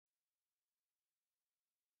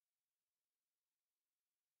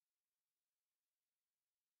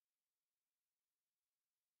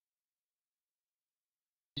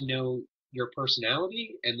to know your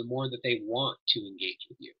personality and the more that they want to engage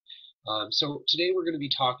with you. So today we're going to be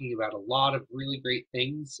talking about a lot of really great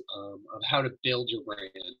things of how to build your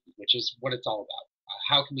brand, which is what it's all about.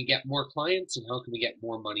 How can we get more clients and how can we get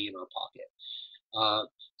more money in our pocket?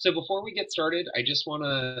 So before we get started, I just want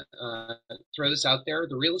to throw this out there.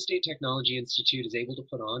 The Real Estate Technology Institute is able to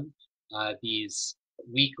put on these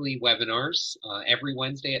weekly webinars every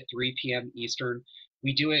Wednesday at 3 p.m. Eastern.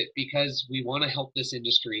 We do it because we want to help this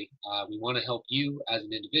industry. We want to help you as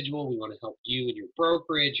an individual. We want to help you in your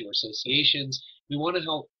brokerage, your associations. We want to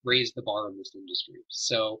help raise the bar in this industry.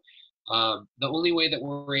 So the only way that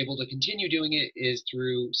we're able to continue doing it is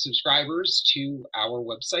through subscribers to our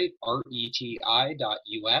website,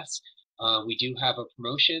 reti.us. We do have a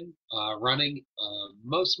promotion running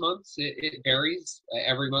most months. It varies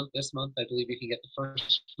every month. This month, I believe you can get the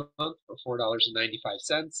first month for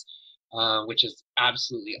 $4.95, which is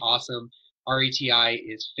absolutely awesome. RETI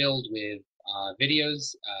is filled with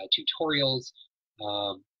videos, tutorials,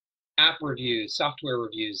 app reviews, software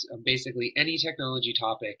reviews, basically any technology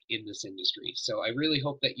topic in this industry. So I really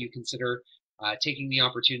hope that you consider taking the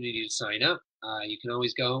opportunity to sign up. You can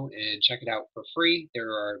always go and check it out for free. There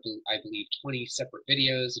are, I believe, 20 separate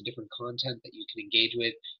videos and different content that you can engage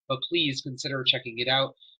with, but please consider checking it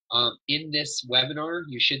out. In this webinar,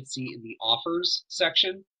 you should see in the offers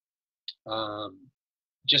section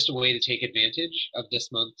just a way to take advantage of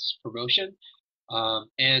this month's promotion.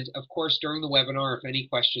 And of course, during the webinar, if any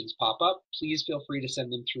questions pop up, please feel free to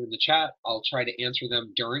send them through in the chat. I'll try to answer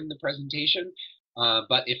them during the presentation,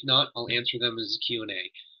 but if not, I'll answer them as a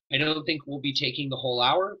Q&A. I don't think we'll be taking the whole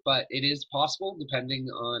hour, but it is possible depending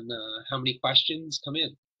on how many questions come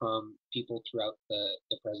in from people throughout the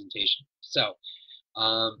presentation. So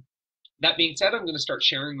that being said, I'm going to start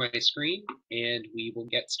sharing my screen and we will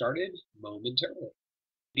get started momentarily.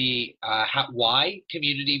 Why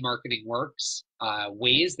community marketing works,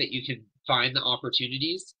 ways that you can find the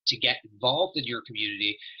opportunities to get involved in your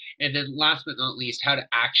community, and then last but not least, how to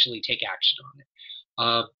actually take action on it.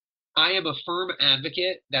 I am a firm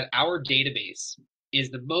advocate that our database is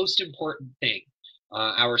the most important thing.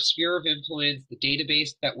 Our sphere of influence, the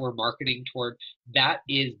database that we're marketing toward, that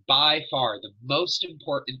is by far the most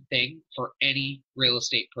important thing for any real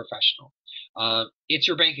estate professional. It's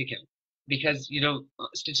your bank account. Because, you know,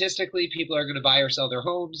 statistically, people are going to buy or sell their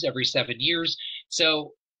homes every 7 years.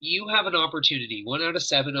 So you have an opportunity. 1 out of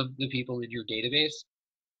 7 of the people in your database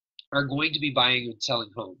are going to be buying and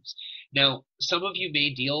selling homes. Now, some of you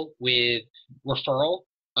may deal with referral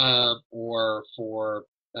or for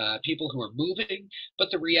people who are moving,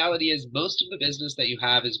 but the reality is most of the business that you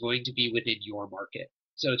have is going to be within your market.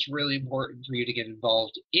 So it's really important for you to get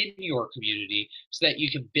involved in your community so that you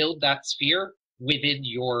can build that sphere within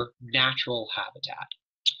your natural habitat.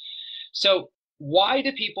 So why do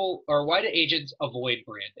agents avoid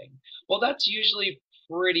branding? Well, that's usually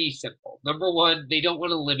pretty simple. Number one, they don't want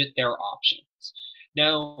to limit their options.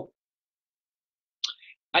 Now,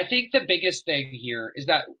 I think the biggest thing here is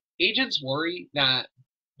that agents worry that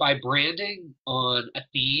by branding on a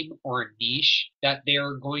theme or a niche that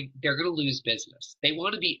they're going to lose business. They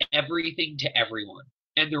want to be everything to everyone.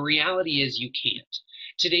 And the reality is you can't.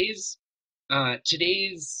 Today's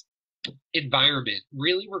environment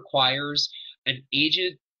really requires an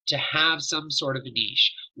agent to have some sort of a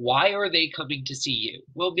niche. Why are they coming to see you?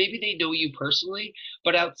 Well, maybe they know you personally,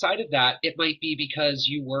 but outside of that, it might be because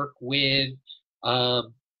you work with,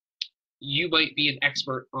 you might be an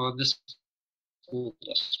expert on the school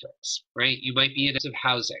districts, right? You might be in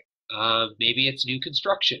housing. Maybe it's new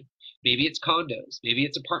construction. Maybe it's condos. Maybe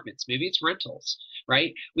it's apartments. Maybe it's rentals.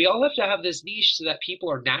 Right? We all have to have this niche so that people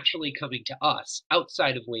are naturally coming to us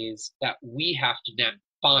outside of ways that we have to then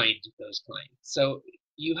find those clients. So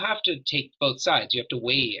you have to take both sides. You have to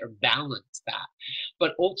weigh or balance that.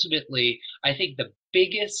 But ultimately, I think the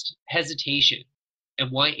biggest hesitation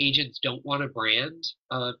and why agents don't want to brand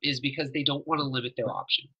is because they don't want to limit their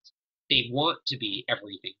options. They want to be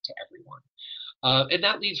everything to everyone. And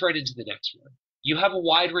that leads right into the next one. You have a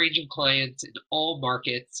wide range of clients in all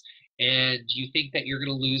markets, and you think that you're going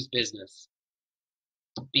to lose business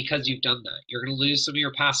because you've done that. You're going to lose some of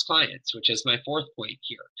your past clients, which is my fourth point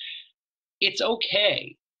here. It's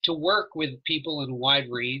okay to work with people in a wide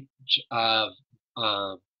range of,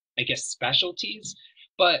 I guess, specialties,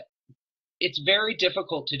 but it's very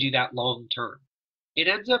difficult to do that long term. It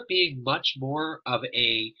ends up being much more of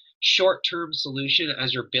a short-term solution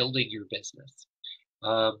as you're building your business.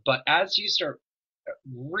 But as you start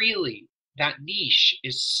really, that niche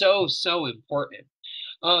is so, so important.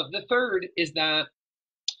 The third is that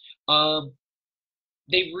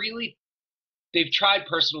they've tried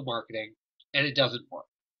personal marketing and it doesn't work.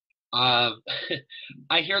 Um,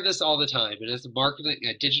 I hear this all the time, and as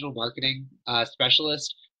a digital marketing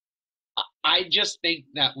specialist, I just think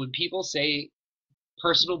that when people say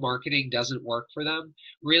personal marketing doesn't work for them,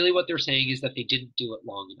 really what they're saying is that they didn't do it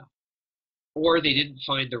long enough, or they didn't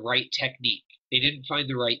find the right technique, they didn't find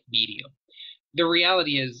the right medium. The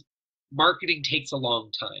reality is, marketing takes a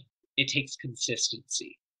long time. It takes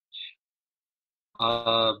consistency.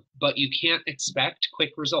 But you can't expect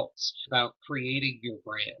quick results. It's about creating your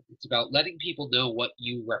brand. It's about letting people know what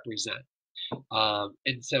you represent.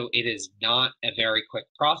 And so it is not a very quick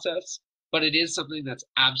process, but it is something that's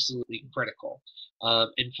absolutely critical.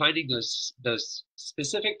 And finding those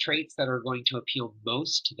specific traits that are going to appeal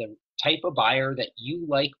most to the type of buyer that you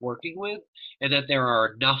like working with, and that there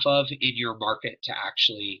are enough of in your market to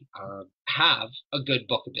actually have a good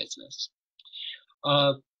book of business.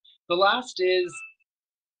 The last is,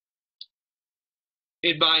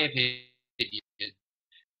 in my opinion,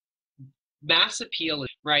 mass appeal,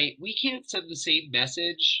 right? We can't send the same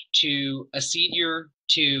message to a senior,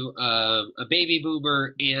 to a baby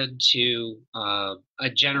boomer, and to a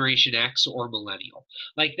Generation X or millennial.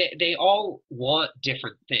 Like they all want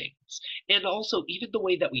different things. And also, even the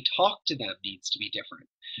way that we talk to them needs to be different.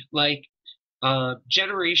 Like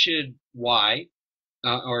Generation Y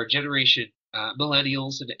or Generation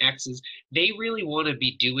millennials and X's, they really want to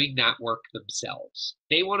be doing that work themselves.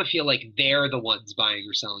 They want to feel like they're the ones buying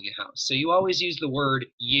or selling a house. So you always use the word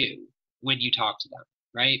you when you talk to them,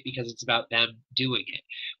 right? Because it's about them doing it.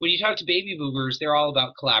 When you talk to baby boomers, they're all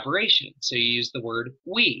about collaboration. So you use the word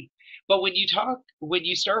we. But when you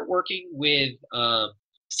start working with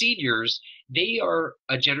seniors, they are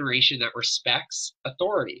a generation that respects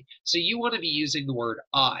authority. So you want to be using the word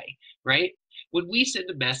I, right? When we send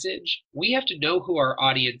a message, we have to know who our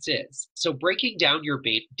audience is. So breaking down your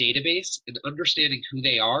database and understanding who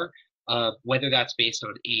they are, whether that's based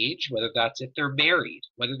on age, whether that's if they're married,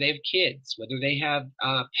 whether they have kids, whether they have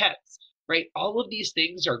pets, right? All of these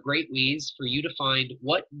things are great ways for you to find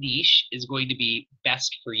what niche is going to be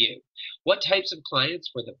best for you. What types of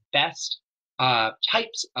clients were the best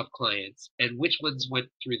types of clients, and which ones went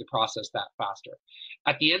through the process that faster.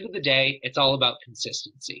 At the end of the day, it's all about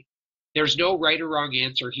consistency. There's no right or wrong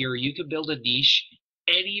answer here. You can build a niche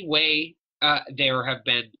any way. There have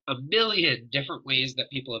been a million different ways that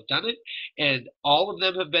people have done it, and all of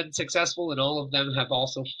them have been successful, and all of them have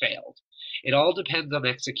also failed. It all depends on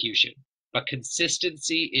execution, but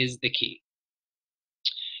consistency is the key.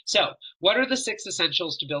 So, what are the 6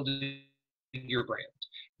 essentials to building your brand?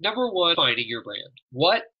 Number 1, finding your brand.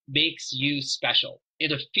 What makes you special?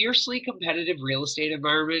 In a fiercely competitive real estate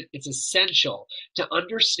environment, it's essential to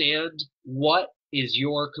understand what is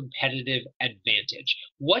your competitive advantage.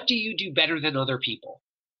 What do you do better than other people?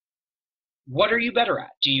 What are you better at?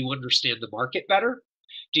 Do you understand the market better?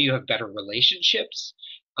 Do you have better relationships?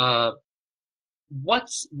 What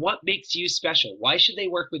makes you special? Why should they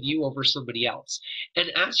work with you over somebody else? And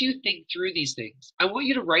as you think through these things, I want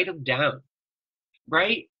you to write them down,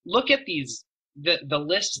 right? Look at the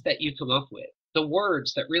lists that you come up with, the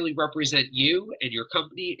words that really represent you and your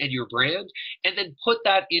company and your brand, and then put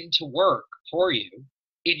that into work for you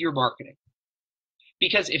in your marketing.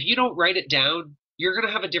 Because if you don't write it down, you're going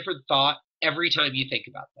to have a different thought every time you think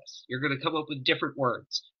about this. You're going to come up with different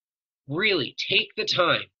words. Really take the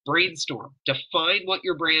time, brainstorm, define what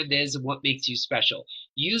your brand is and what makes you special.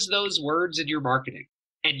 Use those words in your marketing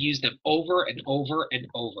and use them over and over and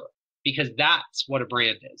over, because that's what a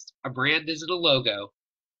brand is. A brand isn't a logo.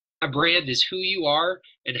 A brand is who you are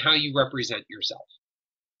and how you represent yourself.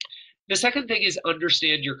 The second thing is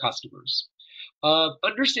understand your customers.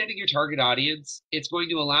 Understanding your target audience, it's going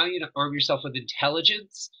to allow you to arm yourself with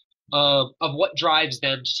intelligence of what drives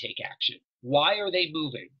them to take action. Why are they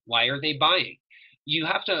moving? Why are they buying? You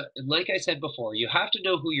have to, like I said before, you have to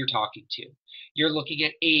know who you're talking to. You're looking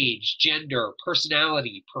at age, gender,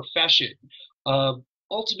 personality, profession.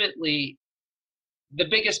 Ultimately, the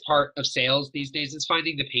biggest part of sales these days is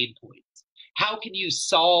finding the pain points. How can you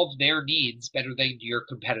solve their needs better than your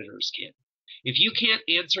competitors can? If you can't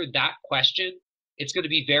answer that question, it's going to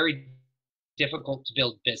be very difficult to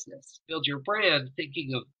build business. Build your brand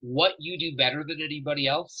thinking of what you do better than anybody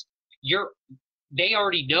else. They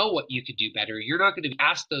already know what you can do better. You're not going to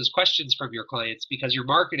ask those questions from your clients because your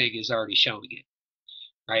marketing is already showing it,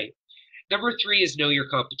 right? Number 3 is know your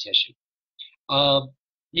competition.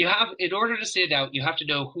 In order to stand out, you have to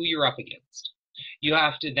know who you're up against. You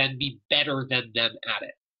have to then be better than them at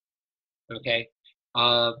it. Okay.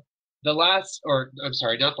 The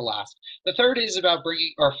third is about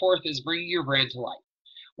fourth is bringing your brand to life.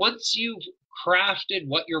 Once you've crafted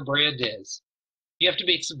what your brand is, You have to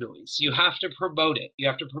make some noise. You have to promote it. You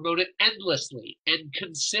have to promote it endlessly and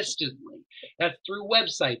consistently. That's through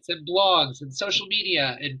websites and blogs and social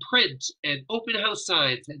media and print and open house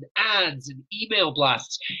signs and ads and email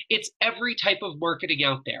blasts. It's every type of marketing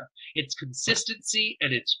out there. It's consistency,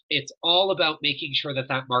 and it's all about making sure that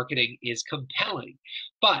that marketing is compelling.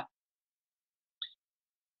 But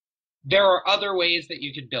there are other ways that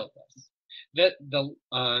you can build this. The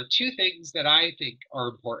two things that I think are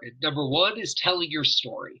important. Number one is telling your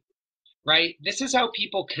story, right? This is how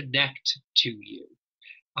people connect to you.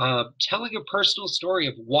 Telling a personal story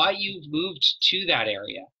of why you've moved to that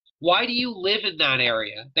area. Why do you live in that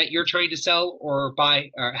area that you're trying to sell or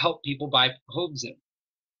buy or help people buy homes in?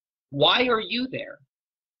 Why are you there?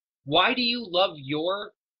 Why do you love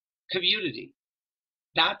your community?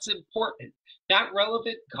 That's important. That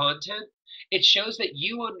relevant content, it shows that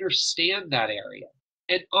you understand that area.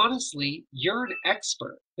 And honestly, you're an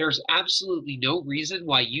expert. There's absolutely no reason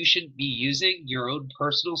why you shouldn't be using your own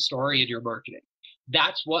personal story in your marketing.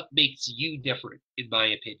 That's what makes you different, in my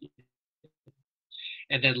opinion.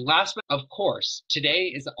 And then last, but of course,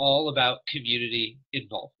 today is all about community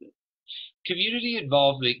involvement. Community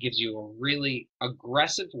involvement gives you a really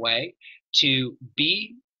aggressive way to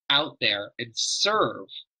be out there and serve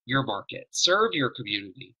your market, serve your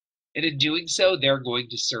community. And in doing so, they're going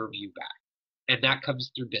to serve you back. And that comes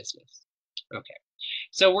through business. Okay,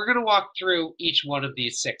 so we're going to walk through each one of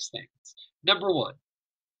these 6 things. Number one,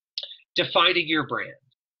 defining your brand.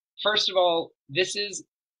 First of all, this is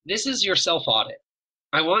your self-audit.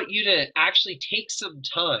 I want you to actually take some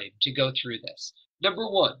time to go through this. Number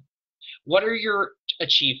one, what are your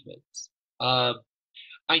achievements?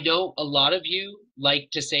 I know a lot of you like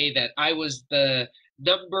to say that I was the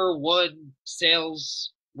number 1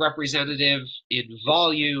 sales representative in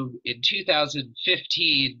volume in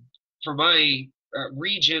 2015 for my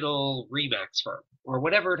regional Remax firm, or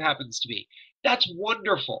whatever it happens to be. That's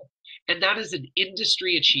wonderful. And that is an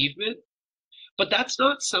industry achievement, but that's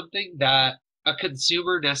not something that a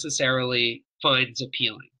consumer necessarily finds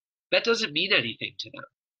appealing. That doesn't mean anything to them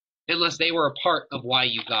unless they were a part of why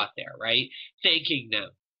you got there, right? Thanking them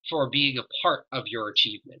for being a part of your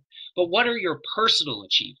achievement. But what are your personal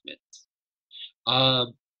achievements?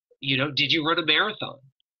 Did you run a marathon?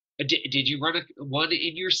 Did you run one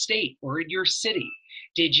in your state or in your city?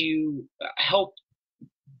 Did you help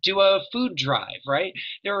do a food drive, right?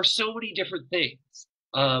 There are so many different things.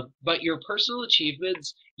 But your personal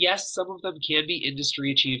achievements, yes, some of them can be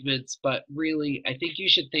industry achievements, but really, I think you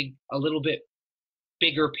should think a little bit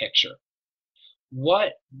bigger picture.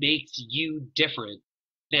 What makes you different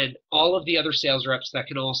than all of the other sales reps that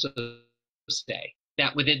can also say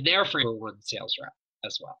that within their frame are 1 sales rep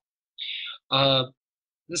as well?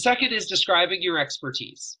 The second is describing your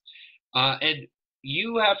expertise. And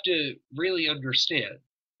you have to really understand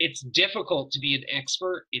it's difficult to be an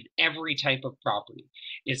expert in every type of property.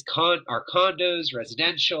 Are condos,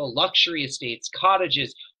 residential, luxury estates,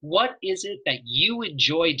 cottages? What is it that you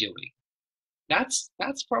enjoy doing? That's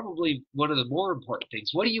probably one of the more important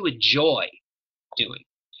things. What do you enjoy doing?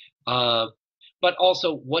 But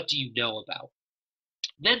also, what do you know about?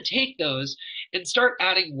 Then take those and start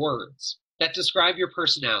adding words that describe your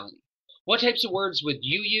personality. What types of words would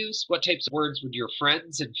you use? What types of words would your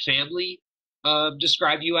friends and family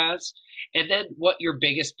describe you as? And then what your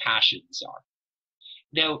biggest passions are.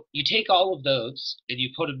 Now, you take all of those and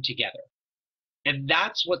you put them together. And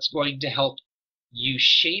that's what's going to help you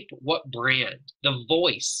shape what brand, the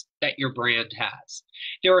voice that your brand has.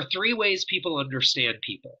 There are 3 ways people understand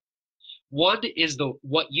people. One is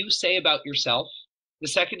what you say about yourself. The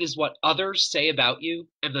second is what others say about you.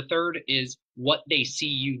 And the third is what they see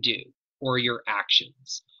you do, or your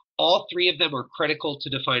actions. All 3 of them are critical to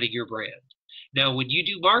defining your brand. Now, when you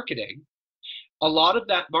do marketing, a lot of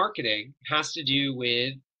that marketing has to do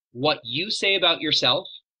with what you say about yourself.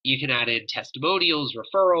 You can add in testimonials,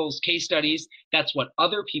 referrals, case studies. That's what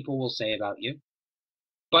other people will say about you.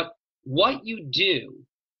 But what you do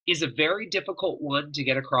is a very difficult one to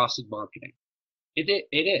get across in marketing. It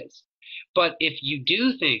is. But if you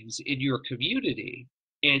do things in your community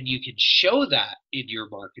and you can show that in your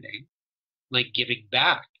marketing, like giving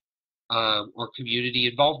back or community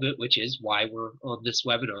involvement, which is why we're on this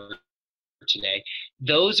webinar today,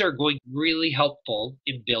 those are going to be really helpful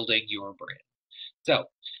in building your brand. So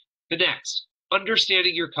the next,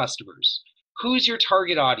 understanding your customers. Who's your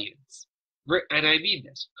target audience? And I mean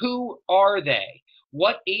this. Who are they?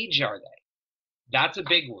 What age are they? That's a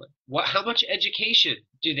big one. How much education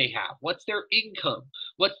do they have? What's their income?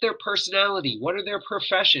 What's their personality? What are their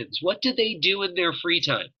professions? What do they do in their free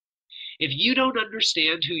time? If you don't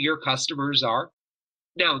understand who your customers are,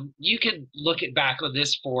 Now, you can look at back on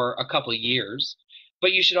this for a couple of years,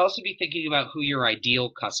 but you should also be thinking about who your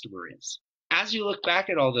ideal customer is. As you look back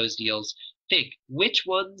at all those deals, think which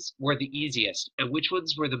ones were the easiest and which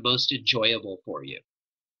ones were the most enjoyable for you.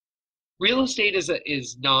 Real estate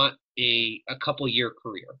is not a couple year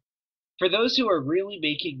career. For those who are really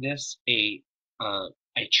making this a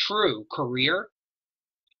true career,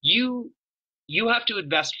 you you have to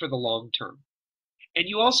invest for the long term. And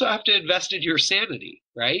you also have to invest in your sanity,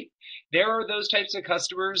 right? There are those types of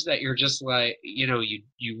customers that you're just like,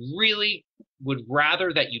 you really would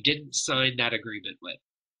rather that you didn't sign that agreement with.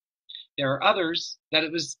 There are others that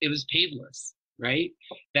it was painless, right?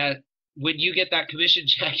 That when you get that commission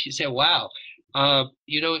check, you say, wow,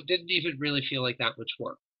 it didn't even really feel like that much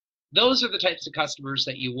work. Those are the types of customers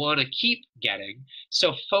that you want to keep getting.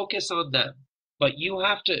 So focus on them. But you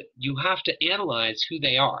have to analyze who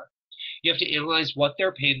they are. You have to analyze what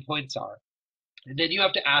their pain points are. And then you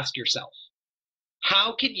have to ask yourself,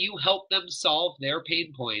 how can you help them solve their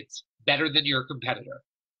pain points better than your competitor?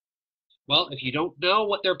 Well, if you don't know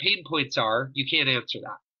what their pain points are, you can't answer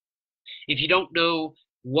that. If you don't know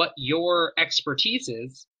what your expertise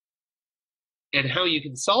is and how you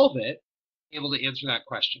can solve it, you're able to answer that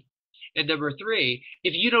question. And number three,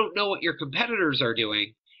 if you don't know what your competitors are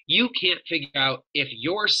doing, you can't figure out if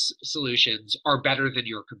your solutions are better than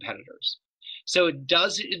your competitors. So it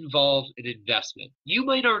does involve an investment. You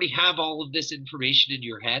might already have all of this information in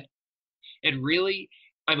your head. And really,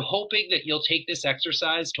 I'm hoping that you'll take this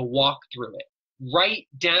exercise to walk through it. Write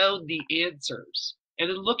down the answers and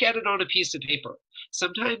then look at it on a piece of paper.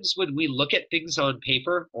 Sometimes when we look at things on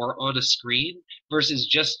paper or on a screen versus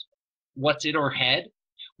just what's in our head,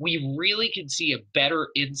 we really can see a better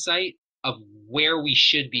insight of where we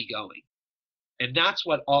should be going. And that's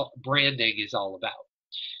what all branding is all about.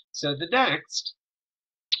 So the next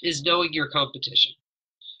is knowing your competition.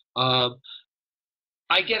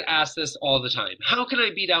 I get asked this all the time. How can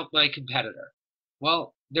I beat out my competitor?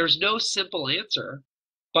 Well, there's no simple answer,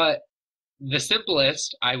 but the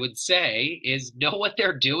simplest, I would say, is know what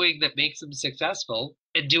they're doing that makes them successful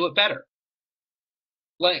and do it better.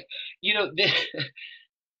 Like,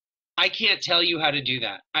 I can't tell you how to do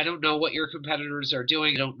that. I don't know what your competitors are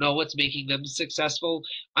doing. I don't know what's making them successful.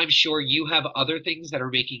 I'm sure you have other things that are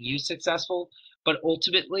making you successful, but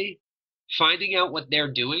ultimately, finding out what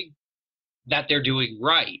they're doing, that they're doing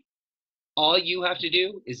right, all you have to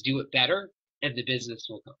do is do it better, and the business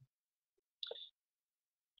will come.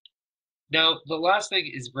 Now, the last thing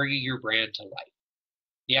is bringing your brand to life.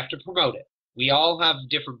 You have to promote it. We all have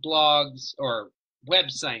different blogs or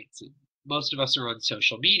websites, and most of us are on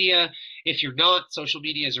social media. If you're not, social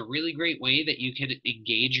media is a really great way that you can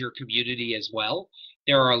engage your community as well.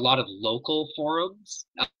 There are a lot of local forums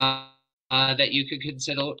that you could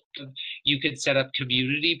consider. You could set up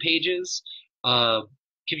community pages.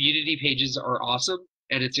 Community pages are awesome,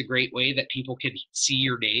 and it's a great way that people can see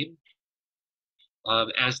your name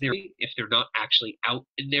if they're not actually out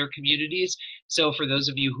in their communities. So for those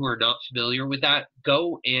of you who are not familiar with that,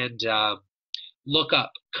 go and look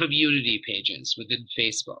up community pages within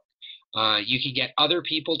Facebook. You can get other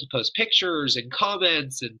people to post pictures and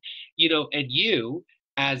comments, and you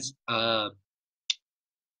as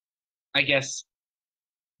I guess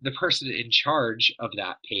the person in charge of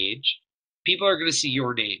that page, people are going to see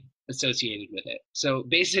your name associated with it. So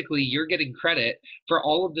basically, you're getting credit for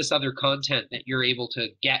all of this other content that you're able to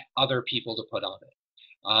get other people to put on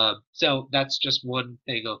it. So that's just one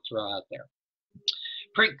thing I'll throw out there.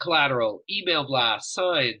 Print collateral, email blasts,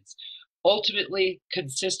 signs. Ultimately,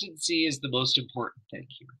 consistency is the most important thing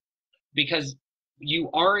here, because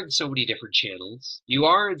you are in so many different channels. You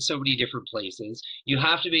are in so many different places. You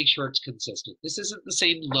have to make sure it's consistent. This isn't the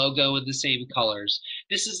same logo and the same colors.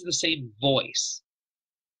 This is the same voice,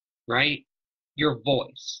 right? Your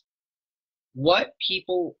voice. What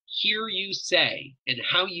people hear you say and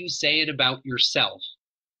how you say it about yourself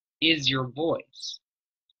is your voice.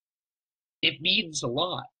 It means a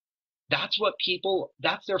lot. That's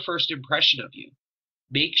their first impression of you.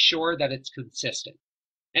 Make sure that it's consistent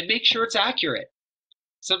and make sure it's accurate.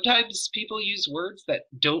 Sometimes people use words that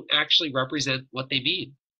don't actually represent what they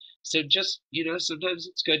mean. So just, sometimes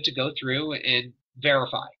it's good to go through and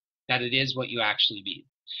verify that it is what you actually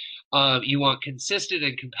mean. You want consistent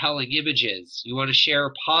and compelling images. You want to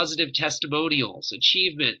share positive testimonials,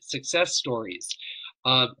 achievements, success stories.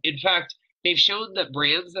 In fact, they've shown that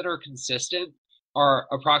brands that are consistent are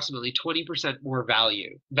approximately 20% more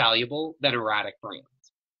valuable than erratic brands.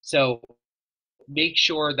 So make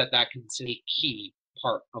sure that can be a key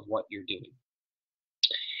part of what you're doing.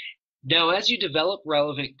 Now, as you develop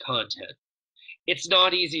relevant content, it's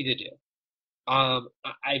not easy to do.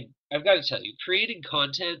 I've got to tell you, creating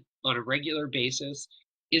content on a regular basis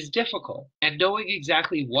is difficult, and knowing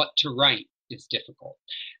exactly what to write is difficult.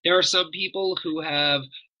 There are some people who have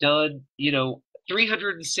done,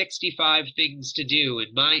 365 things to do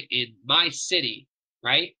in my city,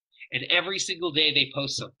 right? And every single day they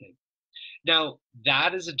post something. Now,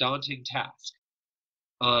 that is a daunting task.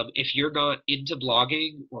 If you're not into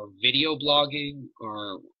blogging or video blogging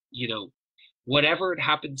or, whatever it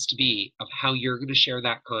happens to be of how you're going to share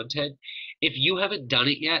that content, if you haven't done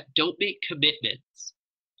it yet, don't make commitments.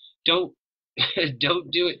 Don't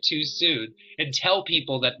don't do it too soon and tell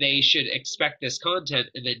people that they should expect this content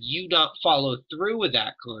and then you not follow through with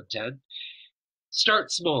that content.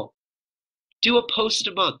 Start small. Do a post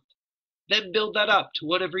a month. Then build that up to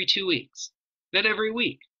one every 2 weeks. Then every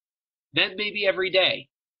week. Then maybe every day.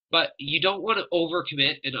 But you don't want to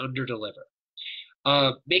overcommit and underdeliver.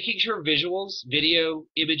 Making sure visuals, video,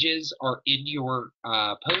 images are in your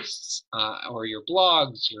posts or your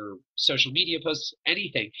blogs, your social media posts,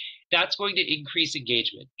 anything, that's going to increase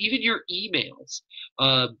engagement. Even your emails.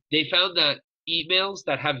 They found that emails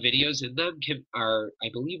that have videos in them are, I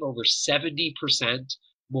believe, over 70%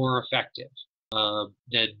 more effective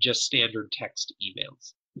than just standard text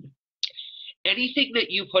emails. Anything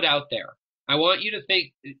that you put out there, I want you to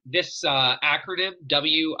think this acronym,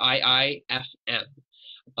 WIIFM.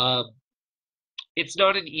 It's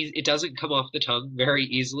not an easy, it doesn't come off the tongue very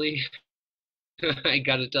easily. I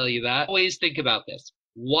gotta tell you that. Always think about this.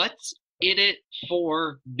 What's in it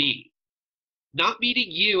for me? Not meaning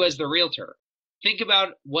you as the realtor. Think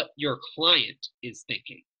about what your client is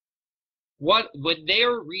thinking. When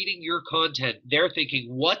they're reading your content, they're thinking,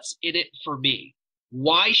 what's in it for me?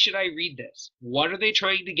 Why should I read this? What are they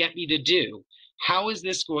trying to get me to do? How is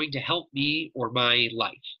this going to help me or my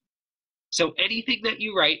life? So anything that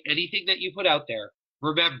you write, anything that you put out there,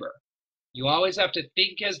 remember, you always have to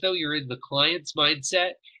think as though you're in the client's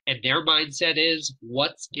mindset, and their mindset is,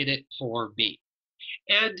 what's in it for me?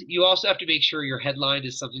 And you also have to make sure your headline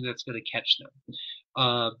is something that's going to catch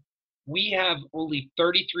them. We have only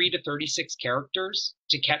 33 to 36 characters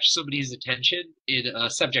to catch somebody's attention in a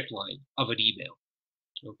subject line of an email.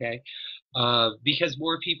 Okay, because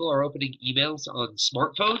more people are opening emails on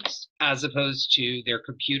smartphones as opposed to their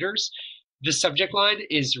computers, the subject line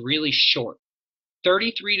is really short.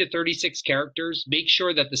 33 to 36 characters. Make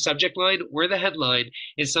sure that the subject line or the headline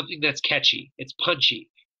is something that's catchy, it's punchy.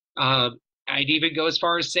 I'd even go as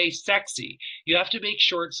far as say sexy. You have to make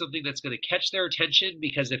sure it's something that's going to catch their attention,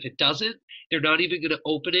 because if it doesn't, they're not even going to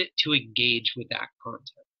open it to engage with that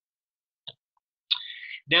content.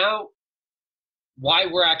 Now, why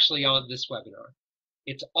we're actually on this webinar.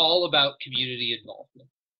 It's all about community involvement.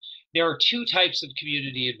 There are two types of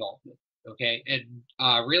community involvement, okay?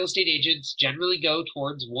 And real estate agents generally go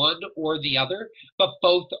towards one or the other, but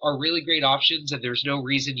both are really great options, and there's no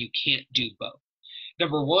reason you can't do both.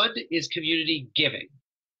 Number one is community giving,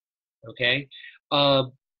 okay?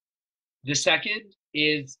 The second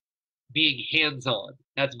is being hands-on.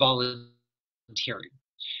 That's volunteering.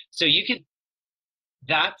 So you can,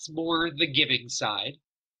 that's more the giving side,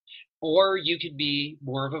 or you can be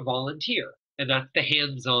more of a volunteer, and that's the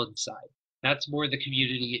hands-on side. That's more the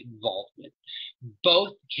community involvement.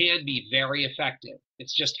 Both can be very effective.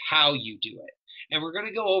 It's just how you do it. And we're going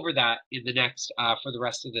to go over that in the next, for the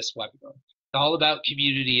rest of this webinar. It's all about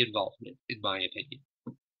community involvement, in my opinion.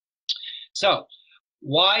 So,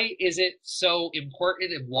 why is it so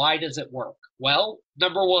important and why does it work? Well,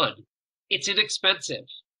 number one, it's inexpensive.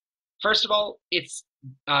 First of all, it's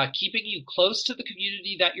keeping you close to the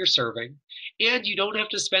community that you're serving, and you don't have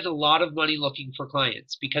to spend a lot of money looking for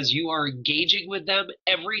clients because you are engaging with them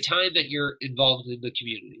every time that you're involved in the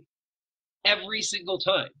community. Every single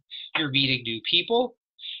time. You're meeting new people,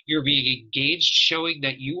 you're being engaged, showing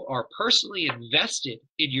that you are personally invested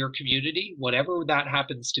in your community, whatever that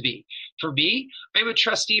happens to be. For me, I'm a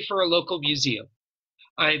trustee for a local museum.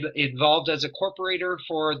 I'm involved as a corporator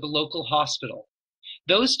for the local hospital.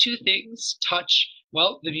 Those two things touch,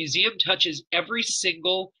 well, the museum touches every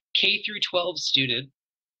single K through 12 student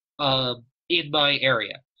in my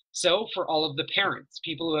area. So for all of the parents,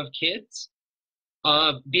 people who have kids,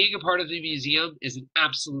 being a part of the museum is an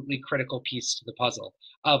absolutely critical piece to the puzzle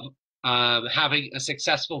of having a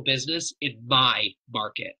successful business in my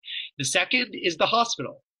market. The second is the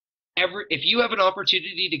hospital. If you have an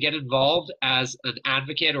opportunity to get involved as an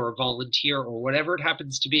advocate or a volunteer or whatever it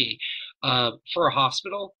happens to be for a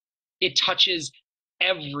hospital, it touches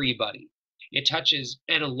everybody. It touches,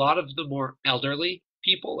 and a lot of the more elderly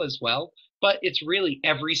people as well, but it's really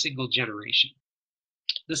every single generation.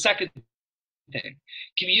 The second thing,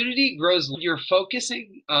 community grows. You're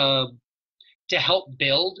focusing to help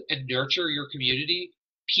build and nurture your community,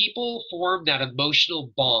 people form that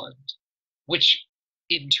emotional bond, which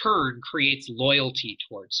in turn creates loyalty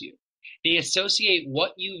towards you. They associate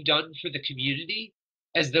what you've done for the community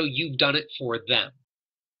as though you've done it for them.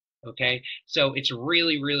 Okay, so it's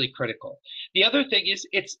really, really critical. The other thing is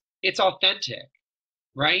it's authentic,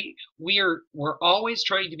 right? We're always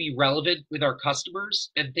trying to be relevant with our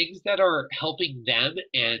customers and things that are helping them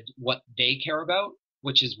and what they care about,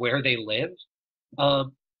 which is where they live.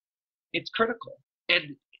 It's critical,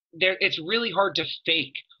 and it's really hard to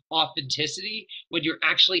fake authenticity when you're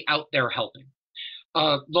actually out there helping.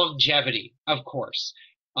 Longevity, of course.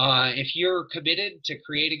 If you're committed to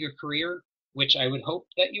creating a career, which I would hope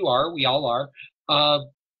that you are, we all are,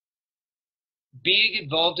 being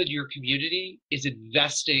involved in your community is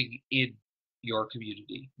investing in your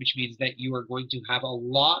community, which means that you are going to have a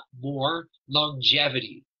lot more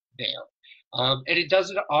longevity there. And it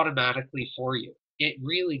does it automatically for you. It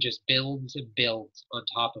really just builds and builds on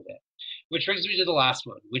top of it. Which brings me to the last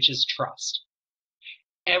one, which is trust.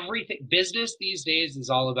 Everything, business these days is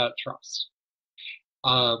all about trust.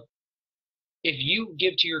 If you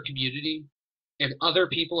give to your community and other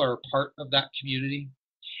people are a part of that community,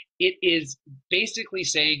 it is basically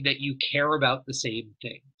saying that you care about the same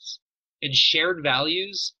things. And shared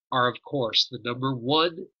values are, of course, the number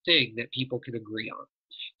one thing that people can agree on.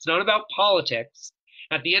 It's not about politics.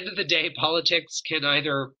 At the end of the day, politics can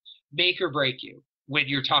either make or break you when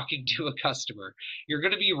you're talking to a customer. You're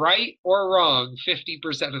going to be right or wrong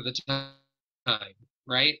 50% of the time,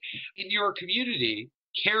 right? In your community,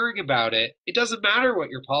 caring about it, it doesn't matter what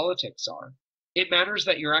your politics are. It matters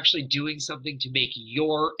that you're actually doing something to make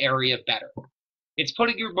your area better. It's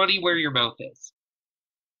putting your money where your mouth is.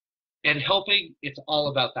 And helping, it's all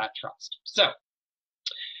about that trust. So,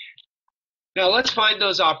 now let's find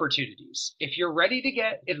those opportunities. If you're ready to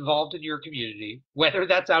get involved in your community, whether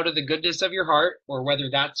that's out of the goodness of your heart or whether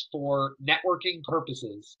that's for networking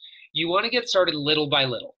purposes, you want to get started little by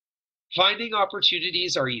little. Finding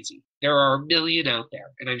opportunities are easy. There are a million out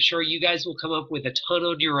there, and I'm sure you guys will come up with a ton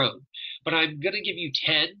on your own. But I'm going to give you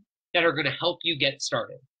 10 that are going to help you get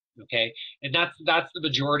started, okay? And that's the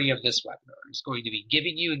majority of this webinar. It's going to be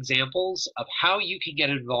giving you examples of how you can get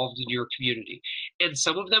involved in your community. And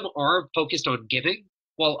some of them are focused on giving,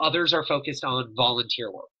 while others are focused on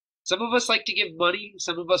volunteer work. Some of us like to give money.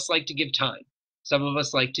 Some of us like to give time. Some of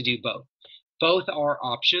us like to do both. Both are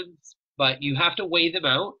options, but you have to weigh them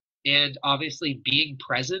out. And obviously being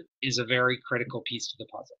present is a very critical piece to the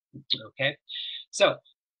puzzle, okay? So,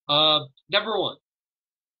 number one,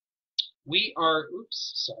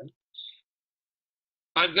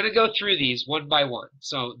 I'm going to go through these one by one.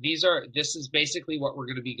 So this is basically what we're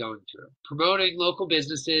going to be going through. Promoting local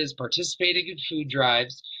businesses, participating in food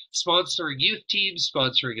drives, sponsoring youth teams,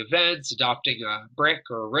 sponsoring events, adopting a brick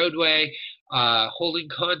or a roadway, holding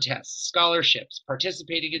contests, scholarships,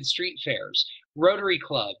 participating in street fairs, Rotary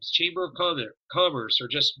clubs, Chamber of Commerce, or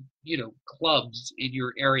just, clubs in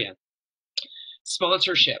your area.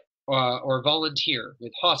 Sponsorship or volunteer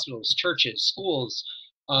with hospitals, churches, schools,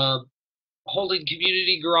 holding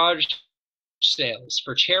community garage sales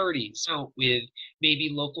for charities with maybe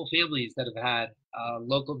local families that have had a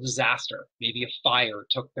local disaster, maybe a fire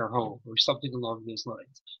took their home or something along those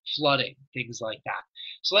lines, flooding, things like that.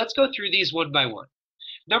 So let's go through these one by one.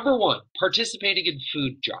 Number one, participating in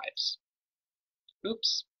food drives.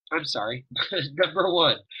 I'm sorry. Number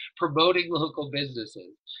one, promoting local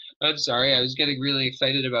businesses. I'm sorry, I was getting really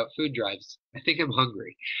excited about food drives. I think I'm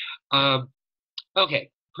hungry.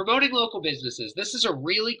 Okay, promoting local businesses. This is a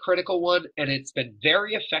really critical one, and it's been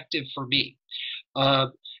very effective for me.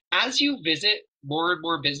 As you visit more and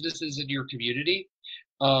more businesses in your community,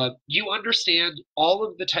 you understand all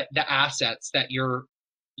of the assets that your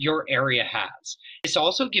area has. This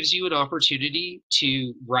also gives you an opportunity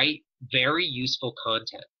to write very useful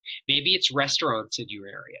content. Maybe it's restaurants in your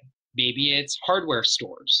area. Maybe it's hardware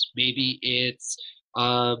stores. Maybe it's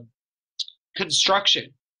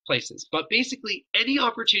construction places. But basically, any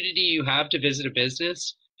opportunity you have to visit a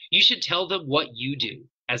business, you should tell them what you do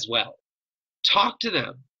as well. Talk to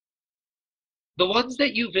them. The ones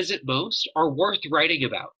that you visit most are worth writing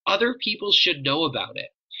about. Other people should know about it.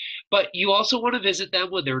 But you also want to visit them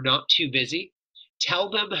when they're not too busy. Tell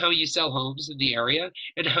them how you sell homes in the area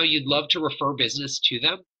and how you'd love to refer business to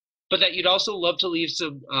them, but that you'd also love to leave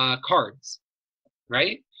some cards,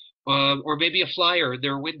 right? Or maybe a flyer in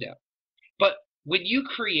their window. But when you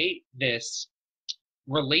create this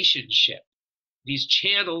relationship, these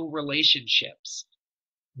channel relationships,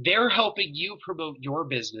 they're helping you promote your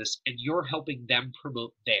business and you're helping them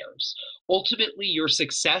promote theirs. Ultimately, your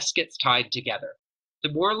success gets tied together.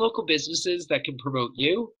 The more local businesses that can promote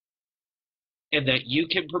you and that you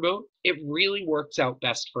can promote, it really works out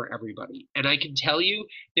best for everybody. And I can tell you,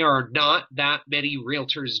 there are not that many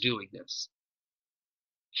realtors doing this.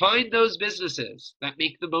 Find those businesses that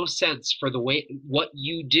make the most sense for the way what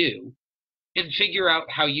you do and figure out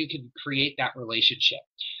how you can create that relationship.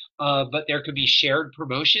 But there could be shared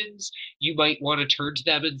promotions. You might want to turn to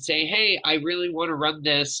them and say, hey, I really want to run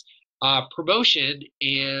this promotion,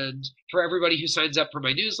 and for everybody who signs up for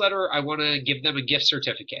my newsletter, I want to give them a gift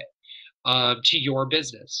certificate to your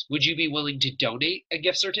business. Would you be willing to donate a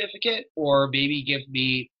gift certificate, or maybe give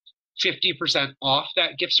me 50% off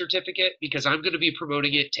that gift certificate because I'm going to be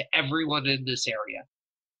promoting it to everyone in this area?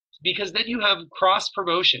 Because then you have cross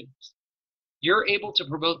promotions. You're able to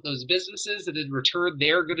promote those businesses, and in return,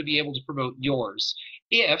 they're going to be able to promote yours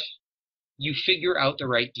if you figure out the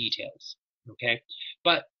right details. Okay.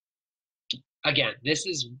 But again, this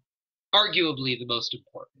is arguably the most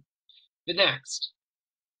important. The next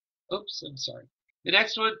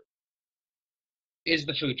one is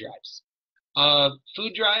the food drives.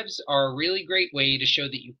 Food drives are a really great way to show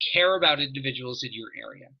that you care about individuals in your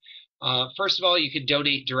area. First of all, you can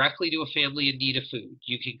donate directly to a family in need of food.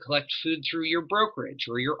 You can collect food through your brokerage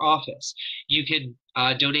or your office. You can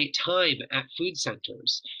donate time at food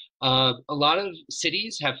centers. A lot of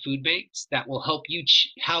cities have food banks that will help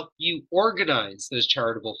you organize those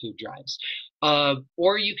charitable food drives.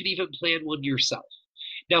 Or you can even plan one yourself.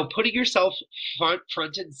 Now, putting yourself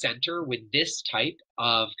front and center with this type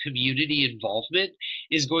of community involvement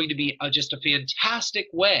is going to be just a fantastic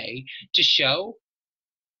way to show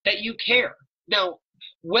that you care. Now,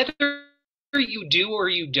 whether you do or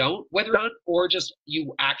you don't, whether or just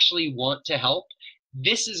you actually want to help,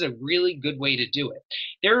 this is a really good way to do it.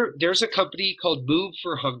 There's a company called Move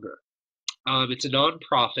for Hunger. It's a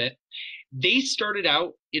nonprofit. They started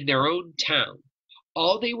out in their own town.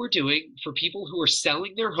 All they were doing for people who were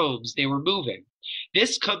selling their homes, they were moving.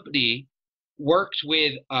 This company worked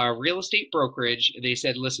with a real estate brokerage, and they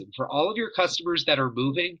said, listen, for all of your customers that are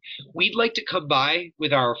moving, we'd like to come by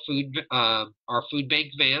with our food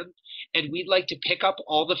bank van, and we'd like to pick up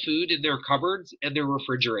all the food in their cupboards and their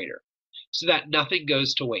refrigerator so that nothing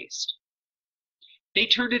goes to waste. They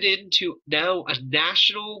turned it into now a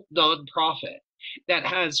national nonprofit that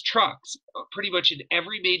has trucks pretty much in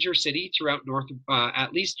every major city throughout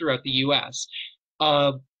at least throughout the U.S.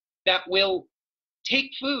 That will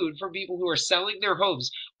take food from people who are selling their homes.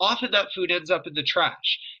 Often that food ends up in the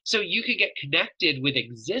trash. So you can get connected with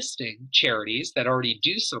existing charities that already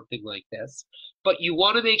do something like this, but you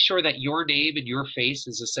want to make sure that your name and your face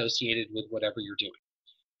is associated with whatever you're doing.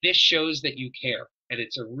 This shows that you care, and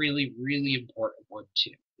it's a really, really important one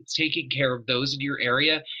too. It's taking care of those in your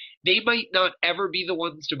area. They might not ever be the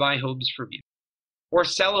ones to buy homes from you or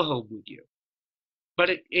sell a home with you, but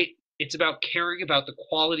it's about caring about the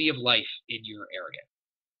quality of life in your area.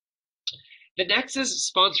 The next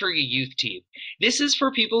is sponsoring a youth team. This is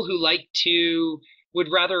for people who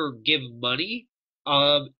would rather give money,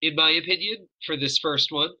 in my opinion, for this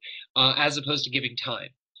first one, as opposed to giving time.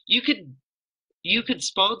 You could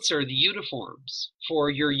sponsor the uniforms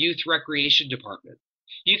for your youth recreation department.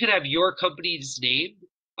 You could have your company's name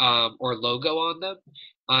or logo on them.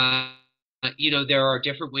 There are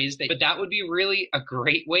different ways but that would be really a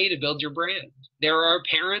great way to build your brand. There are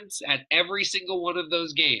parents at every single one of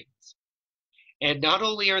those games. And not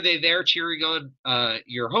only are they there cheering on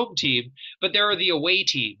your home team, but there are the away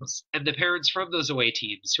teams and the parents from those away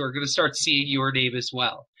teams who are going to start seeing your name as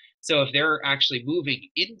well. So if they're actually moving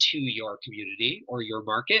into your community or your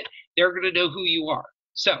market, they're going to know who you are.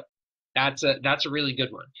 So that's a really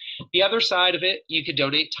good one. The other side of it, you could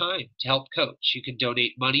donate time to help coach. You could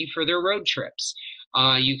donate money for their road trips.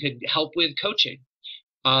 You could help with coaching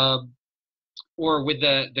or with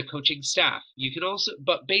the coaching staff. You can also,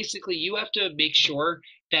 but basically you have to make sure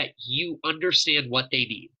that you understand what they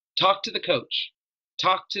need. Talk to the coach.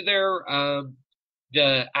 Talk to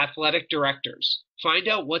the athletic directors. Find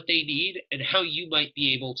out what they need and how you might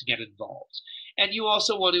be able to get involved. And you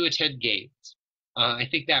also want to attend games. I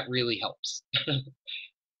think that really helps.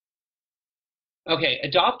 Okay,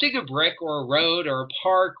 adopting a brick or a road or a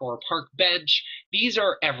park or a park bench, these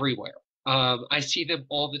are everywhere. I see them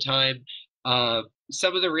all the time.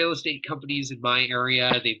 Some of the real estate companies in my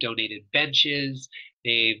area, they've donated benches,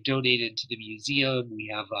 they've donated to the museum.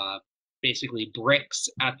 We have basically bricks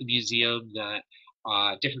at the museum that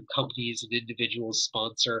different companies and individuals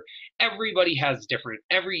sponsor. Every area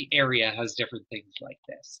has different things like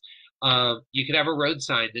this. You could have a road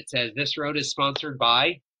sign that says this road is sponsored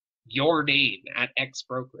by your name at X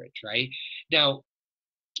brokerage, right? Now,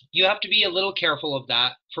 you have to be a little careful of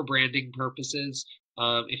that for branding purposes.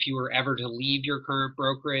 if you were ever to leave your current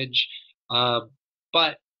brokerage.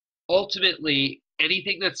 But ultimately,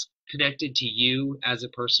 anything that's connected to you as a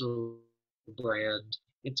personal brand,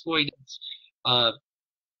 it's going to.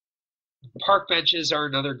 Park benches are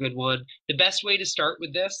another good one. The best way to start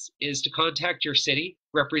with this is to contact your city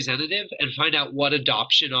representative and find out what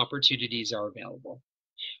adoption opportunities are available.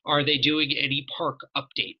 Are they doing any park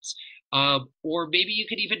updates? Or maybe you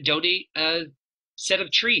could even donate a set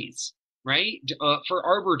of trees, right? For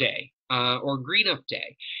Arbor Day or Green Up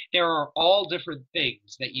Day. There are all different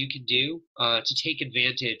things that you can do to take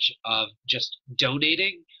advantage of just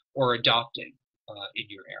donating or adopting in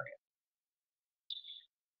your area.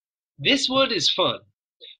 This one is fun.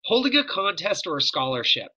 Holding a contest or a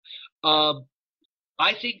scholarship.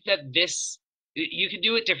 I think that you can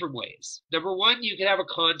do it different ways. Number one, you can have a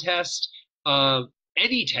contest,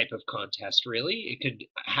 any type of contest, really.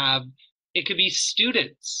 It could be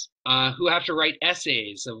students who have to write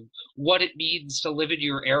essays of what it means to live in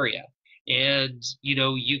your area. And,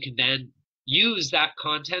 you can then use that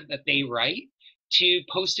content that they write to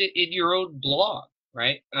post it in your own blog,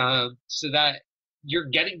 right? So that you're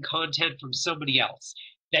getting content from somebody else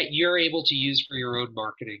that you're able to use for your own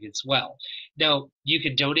marketing as well. Now, you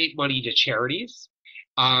can donate money to charities.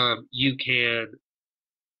 You can,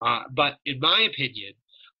 but in my opinion,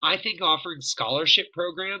 I think offering scholarship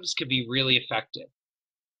programs can be really effective.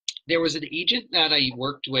 There was an agent that I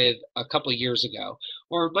worked with a couple of years ago,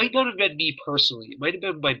 or it might not have been me personally. It might have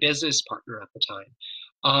been my business partner at the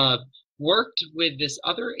time. Worked with this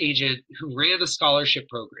other agent who ran a scholarship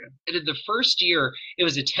program. And in the first year, it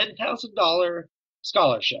was a $10,000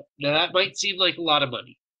 scholarship. Now, that might seem like a lot of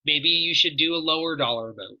money. Maybe you should do a lower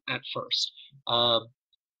dollar amount at first.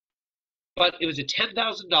 But it was a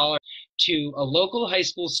 $10,000 to a local high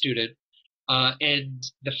school student. And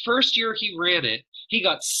the first year he ran it, he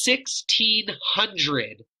got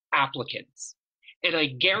 1,600 applicants. And I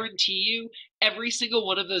guarantee you, every single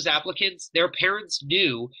one of those applicants, their parents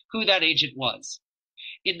knew who that agent was.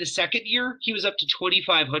 In the second year, he was up to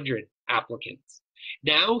 2,500 applicants.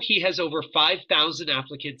 Now he has over 5,000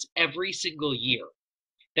 applicants every single year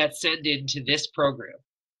that send into this program.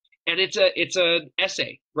 And it's an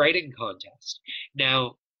essay writing contest.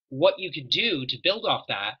 Now, what you can do to build off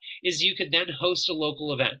that is you can then host a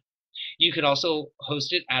local event. You could also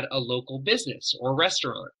host it at a local business or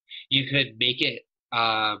restaurant. You could make it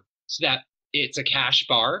so that it's a cash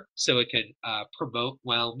bar, so it could promote,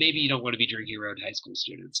 well, maybe you don't want to be drinking around high school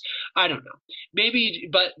students. I don't know. Maybe,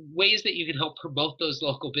 but ways that you can help promote those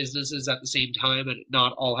local businesses at the same time and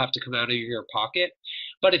not all have to come out of your pocket.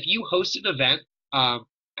 But if you host an event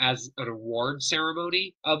as an award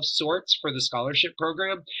ceremony of sorts for the scholarship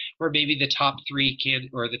program, where maybe the top three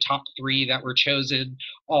that were chosen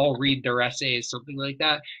all read their essays, something like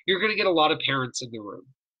that, you're going to get a lot of parents in the room.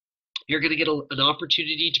 You're going to get an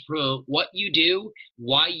opportunity to promote what you do,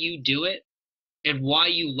 why you do it, and why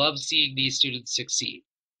you love seeing these students succeed.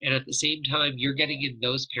 And at the same time, you're getting in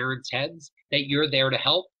those parents' heads that you're there to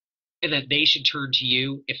help and that they should turn to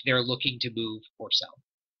you if they're looking to move or sell,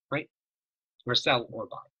 right? Or sell or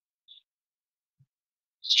buy.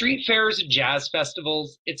 Street fairs and jazz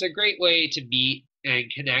festivals, it's a great way to meet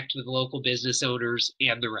and connect with local business owners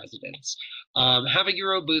and the residents. Having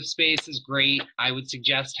your own booth space is great. I would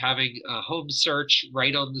suggest having a home search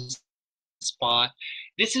right on the spot.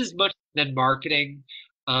 This is much than marketing,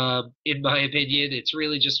 in my opinion. It's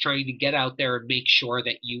really just trying to get out there and make sure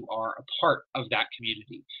that you are a part of that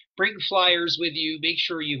community. Bring flyers with you. Make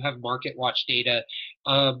sure you have market watch data.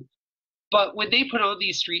 But when they put on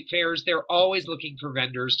these street fairs, they're always looking for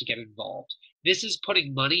vendors to get involved. This is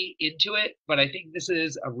putting money into it, but I think this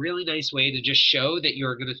is a really nice way to just show that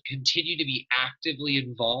you're going to continue to be actively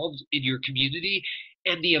involved in your community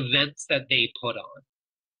and the events that they put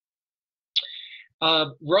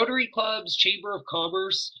on. Rotary clubs, Chamber of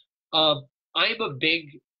Commerce, I'm a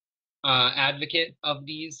big advocate of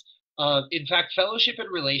these. In fact, fellowship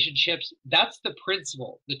and relationships, that's the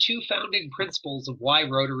principle, the two founding principles of why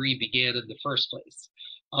Rotary began in the first place.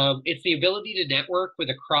 It's the ability to network with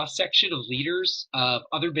a cross-section of leaders of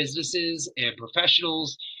other businesses and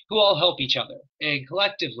professionals who all help each other and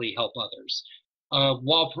collectively help others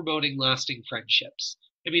while promoting lasting friendships.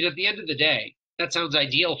 I mean, at the end of the day, that sounds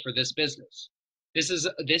ideal for this business. This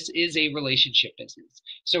is a relationship business.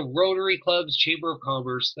 So Rotary clubs, Chamber of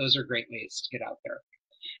Commerce, those are great ways to get out there.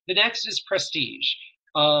 The next is prestige.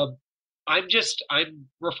 I'm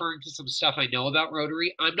referring to some stuff I know about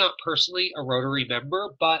Rotary. I'm not personally a Rotary member,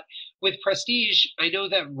 but with prestige, I know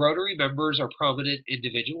that Rotary members are prominent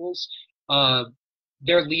individuals.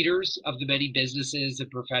 They're leaders of the many businesses and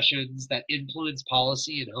professions that influence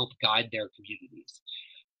policy and help guide their communities.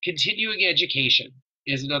 Continuing education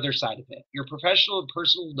is another side of it. Your professional and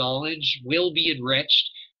personal knowledge will be enriched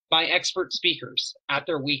by expert speakers at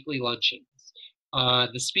their weekly luncheons.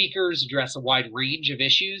 The speakers address a wide range of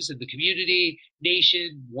issues in the community,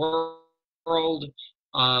 nation, world.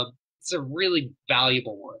 It's a really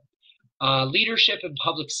valuable one. Leadership and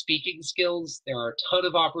public speaking skills. There are a ton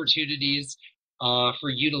of opportunities for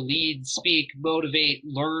you to lead, speak, motivate,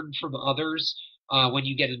 learn from others when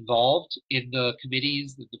you get involved in the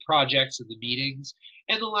committees, the projects, and the meetings.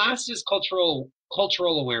 And the last is cultural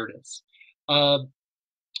awareness.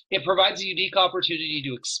 It provides a unique opportunity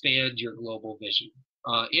to expand your global vision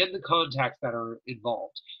and the contacts that are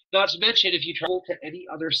involved. Not to mention, if you travel to any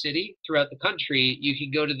other city throughout the country, you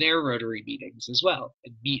can go to their Rotary meetings as well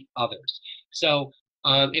and meet others. So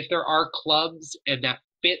if there are clubs and that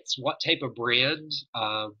fits what type of brand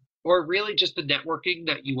or really just the networking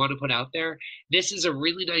that you want to put out there, this is a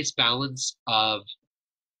really nice balance of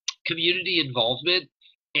community involvement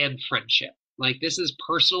and friendship. Like, this is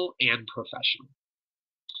personal and professional.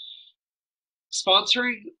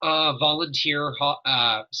 Sponsoring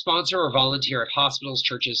sponsor or volunteer at hospitals,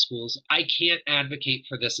 churches, schools. I can't advocate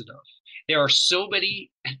for this enough. There are so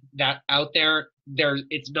many that out there.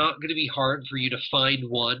 It's not going to be hard for you to find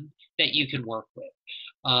one that you can work with.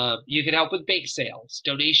 You can help with bake sales,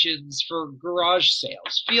 donations for garage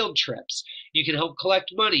sales, field trips. You can help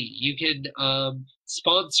collect money. You can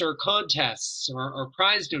sponsor contests or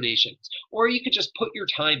prize donations, or you could just put your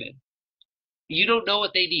time in. You don't know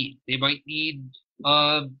what they need. They might need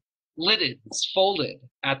linens folded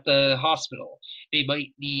at the hospital. They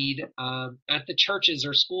might need at the churches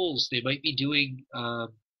or schools. They might be doing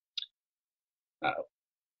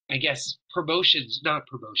I guess not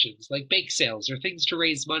promotions, like bake sales or things to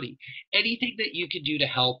raise money. Anything that you can do to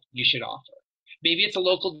help, you should offer. Maybe it's a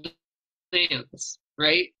local dance,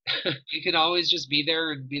 right? You can always just be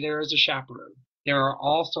there and be there as a chaperone. There are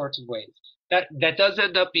all sorts of ways. That does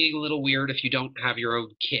end up being a little weird if you don't have your own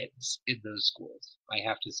kids in those schools, I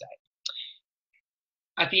have to say.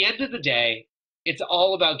 At the end of the day, it's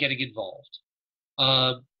all about getting involved.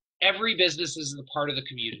 Every business is a part of the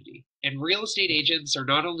community, and real estate agents are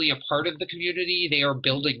not only a part of the community, they are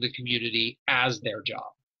building the community as their job.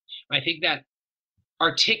 I think that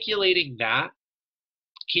articulating that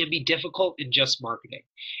can be difficult in just marketing.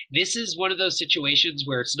 This is one of those situations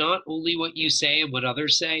where it's not only what you say and what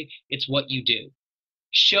others say, it's what you do.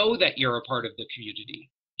 Show that you're a part of the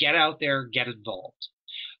community. Get out there, get involved.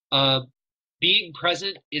 Being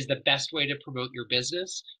present is the best way to promote your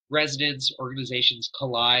business. Residents, organizations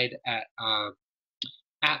collide at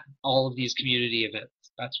all of these community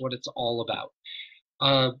events. That's what it's all about.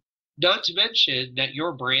 Not to mention that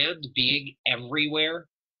your brand being everywhere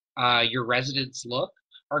your residents look,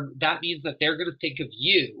 that means that they're going to think of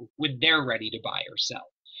you when they're ready to buy or sell.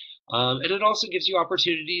 And it also gives you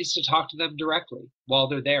opportunities to talk to them directly while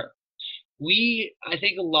they're there. I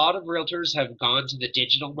think a lot of realtors have gone to the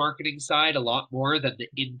digital marketing side a lot more than the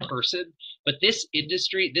in-person, but this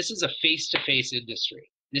industry, this is a face-to-face industry.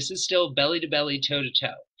 This is still belly-to-belly,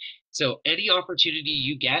 toe-to-toe. So any opportunity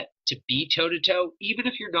you get to be toe-to-toe, even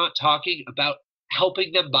if you're not talking about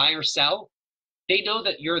helping them buy or sell, they know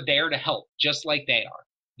that you're there to help, just like they are.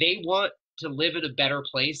 They want to live in a better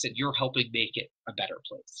place, and you're helping make it a better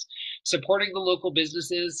place. Supporting the local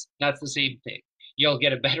businesses, that's the same thing. You'll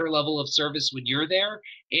get a better level of service when you're there,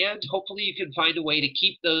 and hopefully you can find a way to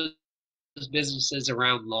keep those businesses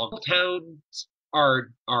around long. Towns are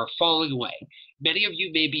falling away. Many of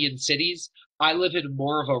you may be in cities. I live in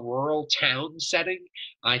more of a rural town setting.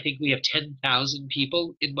 I think we have 10,000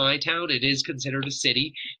 people in my town. It is considered a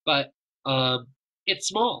city, but it's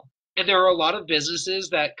small. And there are a lot of businesses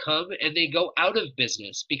that come and they go out of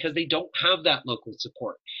business because they don't have that local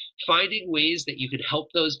support. Finding ways that you can help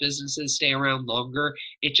those businesses stay around longer,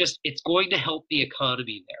 it's going to help the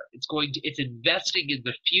economy there. It's investing in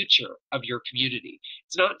the future of your community.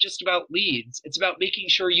 It's not just about leads. It's about making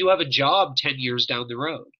sure you have a job 10 years down the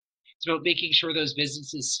road. It's about making sure those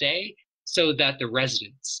businesses stay so that the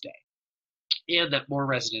residents stay and that more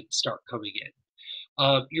residents start coming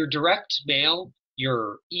in. Your direct mail,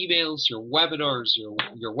 your emails, your webinars,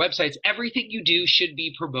 your websites, everything you do should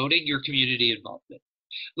be promoting your community involvement.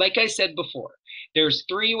 Like I said before, there's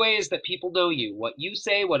 3 ways that people know you: what you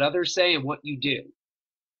say, what others say, and what you do.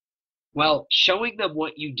 Well, showing them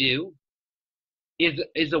what you do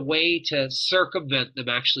is a way to circumvent them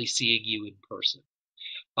actually seeing you in person.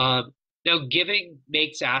 Now, giving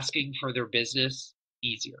makes asking for their business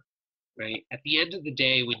easier. Right? At the end of the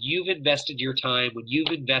day, when you've invested your time, when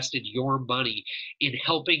you've invested your money in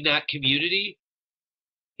helping that community,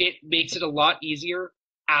 it makes it a lot easier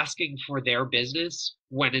asking for their business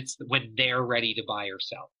when they're ready to buy or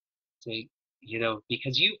sell. So,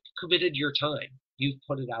 because you've committed your time, you've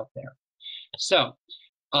put it out there. So,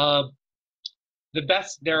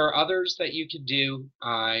 there are others that you can do.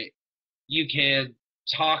 You can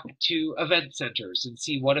talk to event centers and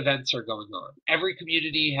see what events are going on. Every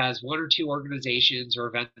community has one or two organizations or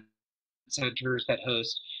event centers that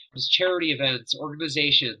host charity events,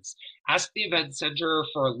 organizations. Ask the event center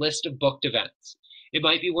for a list of booked events. It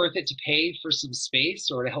might be worth it to pay for some space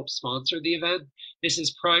or to help sponsor the event. This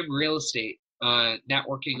is prime real estate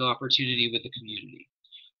networking opportunity with the community.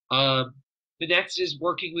 The next is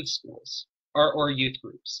working with schools or youth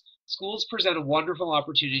groups. Schools present a wonderful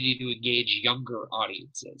opportunity to engage younger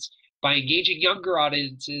audiences. By engaging younger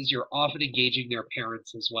audiences, you're often engaging their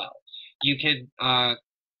parents as well. You can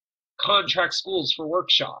contract schools for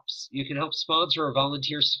workshops. You can help sponsor or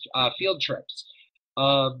volunteer field trips.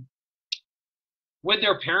 When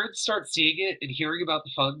their parents start seeing it and hearing about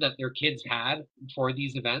the fun that their kids had for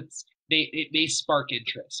these events, it may spark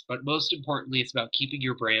interest. But most importantly, it's about keeping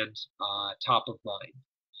your brand top of mind.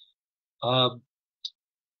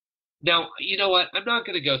 Now, you know what? I'm not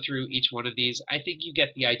going to go through each one of these. I think you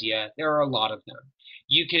get the idea. There are a lot of them.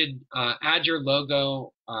 You can add your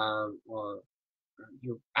logo or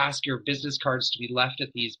you ask your business cards to be left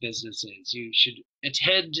at these businesses. You should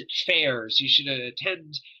attend fairs. You should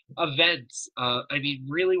attend events.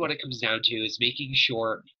 Really what it comes down to is making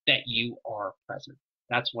sure that you are present.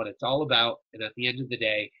 That's what it's all about. And at the end of the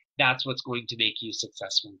day, that's what's going to make you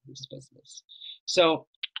successful in this business. So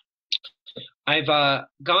I've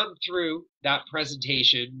gone through that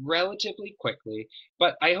presentation relatively quickly,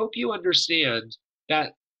 but I hope you understand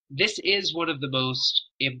that this is one of the most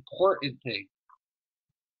important things.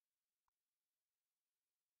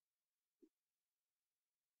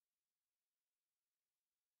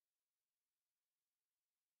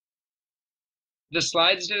 The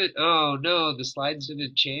slides didn't, oh no, the slides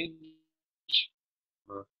didn't change.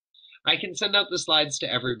 I can send out the slides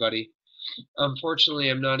to everybody. Unfortunately,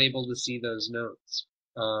 I'm not able to see those notes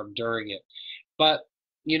during it. But,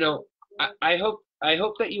 I hope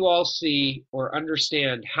that you all see or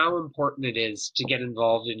understand how important it is to get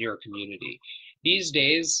involved in your community. These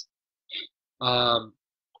days, that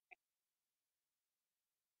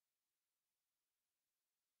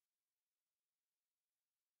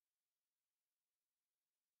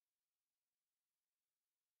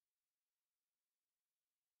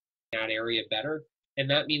area better, and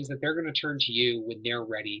that means that they're going to turn to you when they're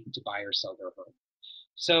ready to buy or sell their home.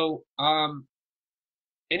 So,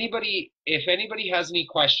 if anybody has any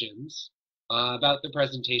questions about the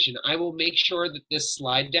presentation, I will make sure that this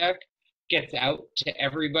slide deck gets out to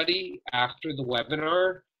everybody after the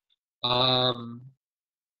webinar.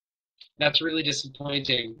 That's really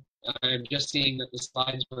disappointing. I'm just seeing that the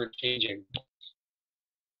slides weren't changing.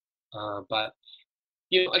 But,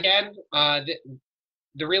 again,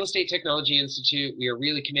 the Real Estate Technology Institute, we are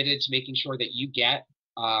really committed to making sure that you get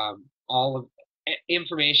all of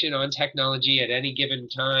information on technology at any given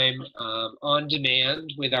time on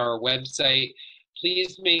demand with our website.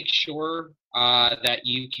 Please make sure that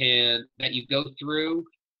you go through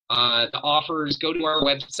the offers, go to our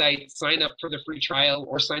website, sign up for the free trial,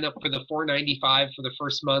 or sign up for the $4.95 for the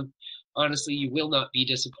first month. Honestly, you will not be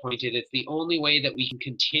disappointed. It's the only way that we can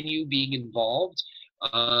continue being involved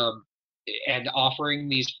and offering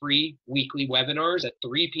these free weekly webinars at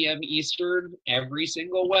 3 p.m. Eastern every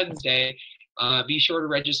single Wednesday. Be sure to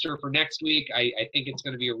register for next week. I think it's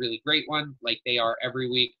going to be a really great one, like they are every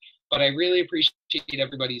week. But I really appreciate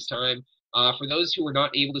everybody's time. For those who were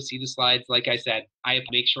not able to see the slides, like I said, I have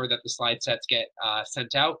to make sure that the slide sets get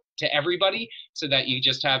sent out to everybody so that you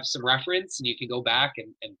just have some reference and you can go back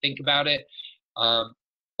and think about it.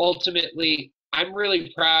 Ultimately, I'm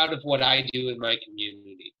really proud of what I do in my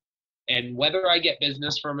community. And whether I get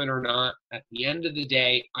business from it or not, at the end of the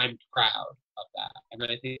day, I'm proud of that. And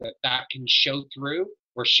I think that can show through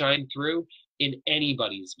or shine through in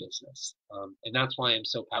anybody's business. And that's why I'm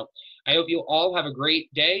so proud. I hope you all have a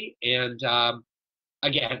great day. And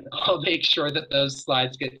again, I'll make sure that those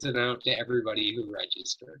slides get sent out to everybody who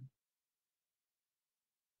registered.